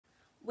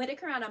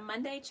Whittaker on a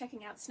Monday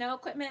checking out snow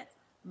equipment.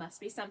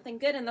 Must be something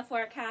good in the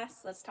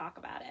forecast. Let's talk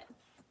about it.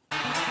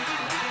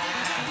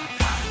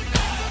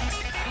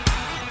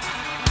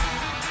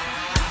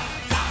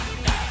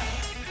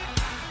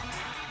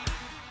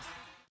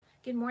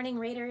 Good morning,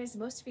 Raiders.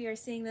 Most of you are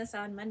seeing this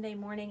on Monday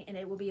morning, and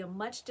it will be a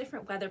much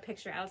different weather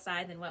picture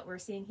outside than what we're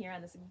seeing here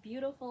on this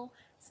beautiful,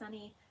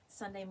 sunny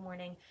Sunday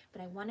morning.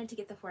 But I wanted to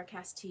get the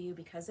forecast to you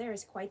because there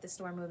is quite the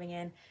storm moving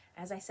in.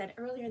 As I said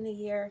earlier in the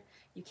year,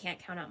 you can't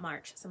count out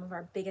March. Some of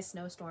our biggest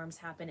snowstorms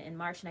happen in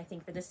March, and I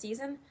think for this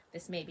season,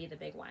 this may be the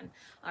big one.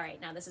 All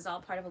right, now this is all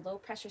part of a low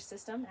pressure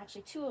system,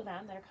 actually two of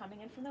them that are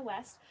coming in from the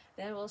west.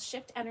 Then it will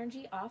shift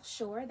energy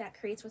offshore. That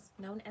creates what's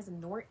known as a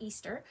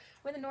nor'easter.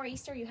 With a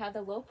nor'easter, you have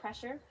the low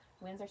pressure.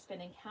 Winds are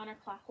spinning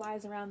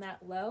counterclockwise around that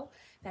low.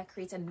 That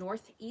creates a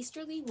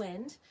northeasterly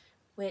wind,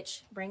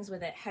 which brings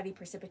with it heavy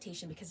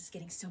precipitation because it's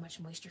getting so much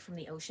moisture from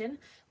the ocean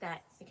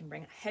that it can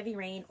bring heavy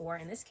rain, or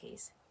in this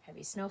case,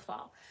 heavy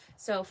snowfall.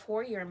 So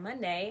for your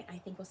Monday, I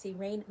think we'll see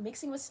rain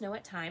mixing with snow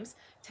at times.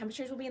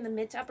 Temperatures will be in the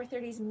mid to upper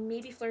 30s,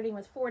 maybe flirting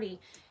with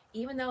 40.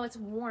 Even though it's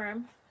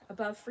warm,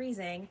 above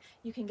freezing,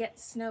 you can get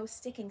snow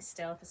sticking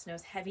still if the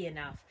snow's heavy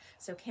enough.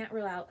 So can't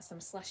rule out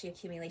some slushy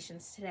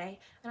accumulations today.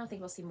 I don't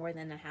think we'll see more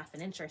than a half an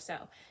inch or so.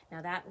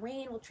 Now that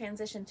rain will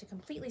transition to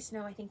completely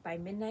snow, I think by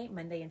midnight,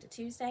 Monday into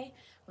Tuesday.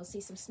 We'll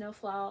see some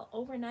snowfall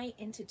overnight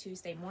into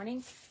Tuesday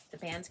morning. The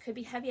bands could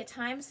be heavy at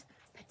times,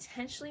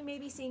 potentially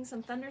maybe seeing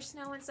some thunder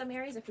snow in some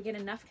areas. If we get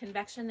enough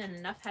convection and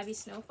enough heavy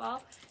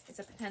snowfall, it's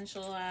a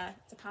potential,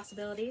 it's a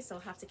possibility. So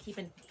we'll have to keep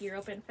an ear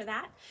open for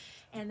that.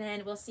 And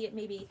then we'll see it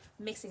maybe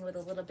mixing with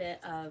a little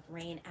bit of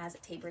rain as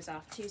it tapers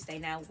off Tuesday.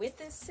 Now with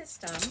this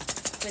system,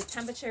 with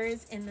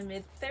temperatures in the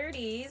mid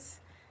 30s,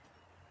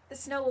 the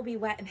snow will be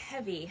wet and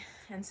heavy.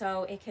 And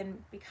so it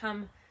can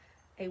become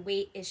a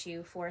weight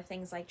issue for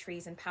things like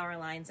trees and power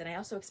lines. And I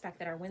also expect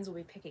that our winds will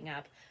be picking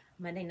up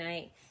Monday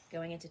night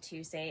going into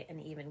Tuesday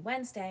and even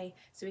Wednesday.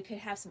 So we could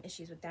have some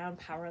issues with down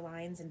power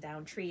lines and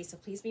down trees. So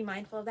please be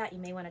mindful of that. You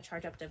may want to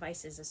charge up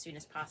devices as soon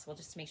as possible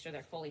just to make sure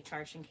they're fully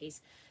charged in case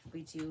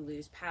we do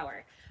lose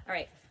power. All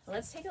right, well,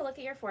 let's take a look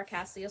at your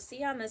forecast. So you'll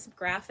see on this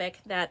graphic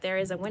that there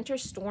is a winter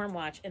storm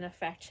watch in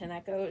effect, and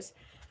that goes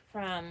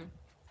from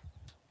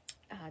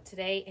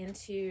today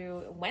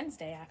into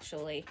Wednesday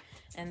actually.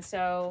 And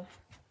so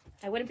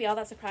I wouldn't be all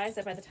that surprised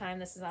that by the time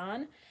this is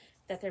on,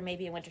 that there may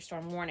be a winter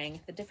storm warning.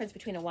 The difference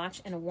between a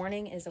watch and a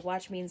warning is a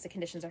watch means the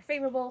conditions are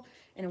favorable,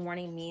 and a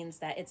warning means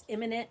that it's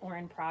imminent or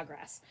in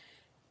progress.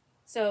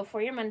 So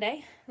for your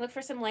Monday, look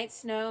for some light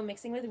snow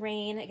mixing with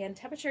rain. Again,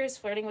 temperatures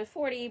flirting with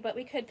 40, but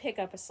we could pick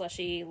up a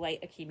slushy light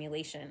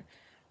accumulation.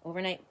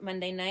 Overnight,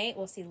 Monday night,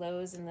 we'll see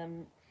lows in the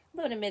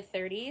low to mid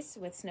 30s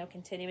with snow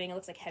continuing. It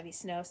looks like heavy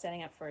snow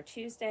setting up for a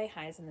Tuesday,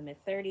 highs in the mid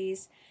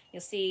 30s.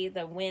 You'll see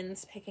the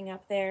winds picking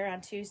up there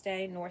on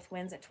Tuesday, north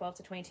winds at 12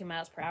 to 22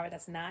 miles per hour.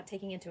 That's not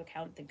taking into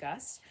account the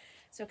gusts.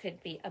 So it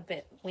could be a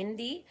bit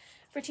windy.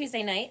 For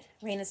Tuesday night,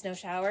 rain and snow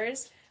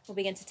showers will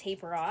begin to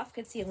taper off.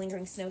 Could see a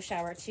lingering snow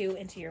shower too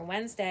into your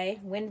Wednesday.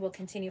 Wind will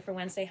continue for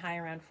Wednesday, high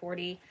around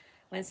 40.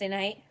 Wednesday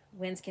night,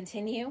 winds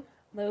continue,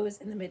 lows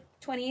in the mid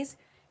 20s.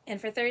 And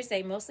for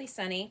Thursday, mostly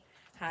sunny,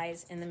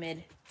 highs in the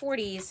mid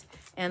 40s.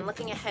 And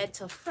looking ahead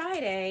till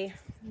Friday,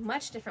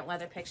 much different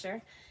weather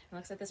picture. It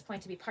looks at this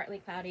point to be partly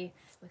cloudy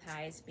with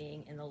highs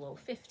being in the low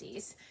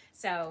 50s.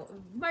 So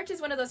March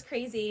is one of those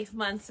crazy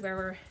months where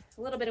we're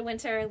a little bit of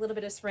winter, a little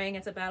bit of spring.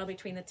 It's a battle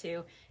between the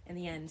two. In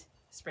the end,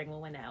 spring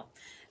will win out.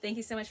 Thank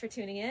you so much for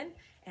tuning in.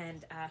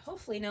 And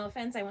hopefully, no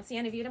offense, I won't see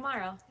any of you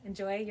tomorrow.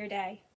 Enjoy your day.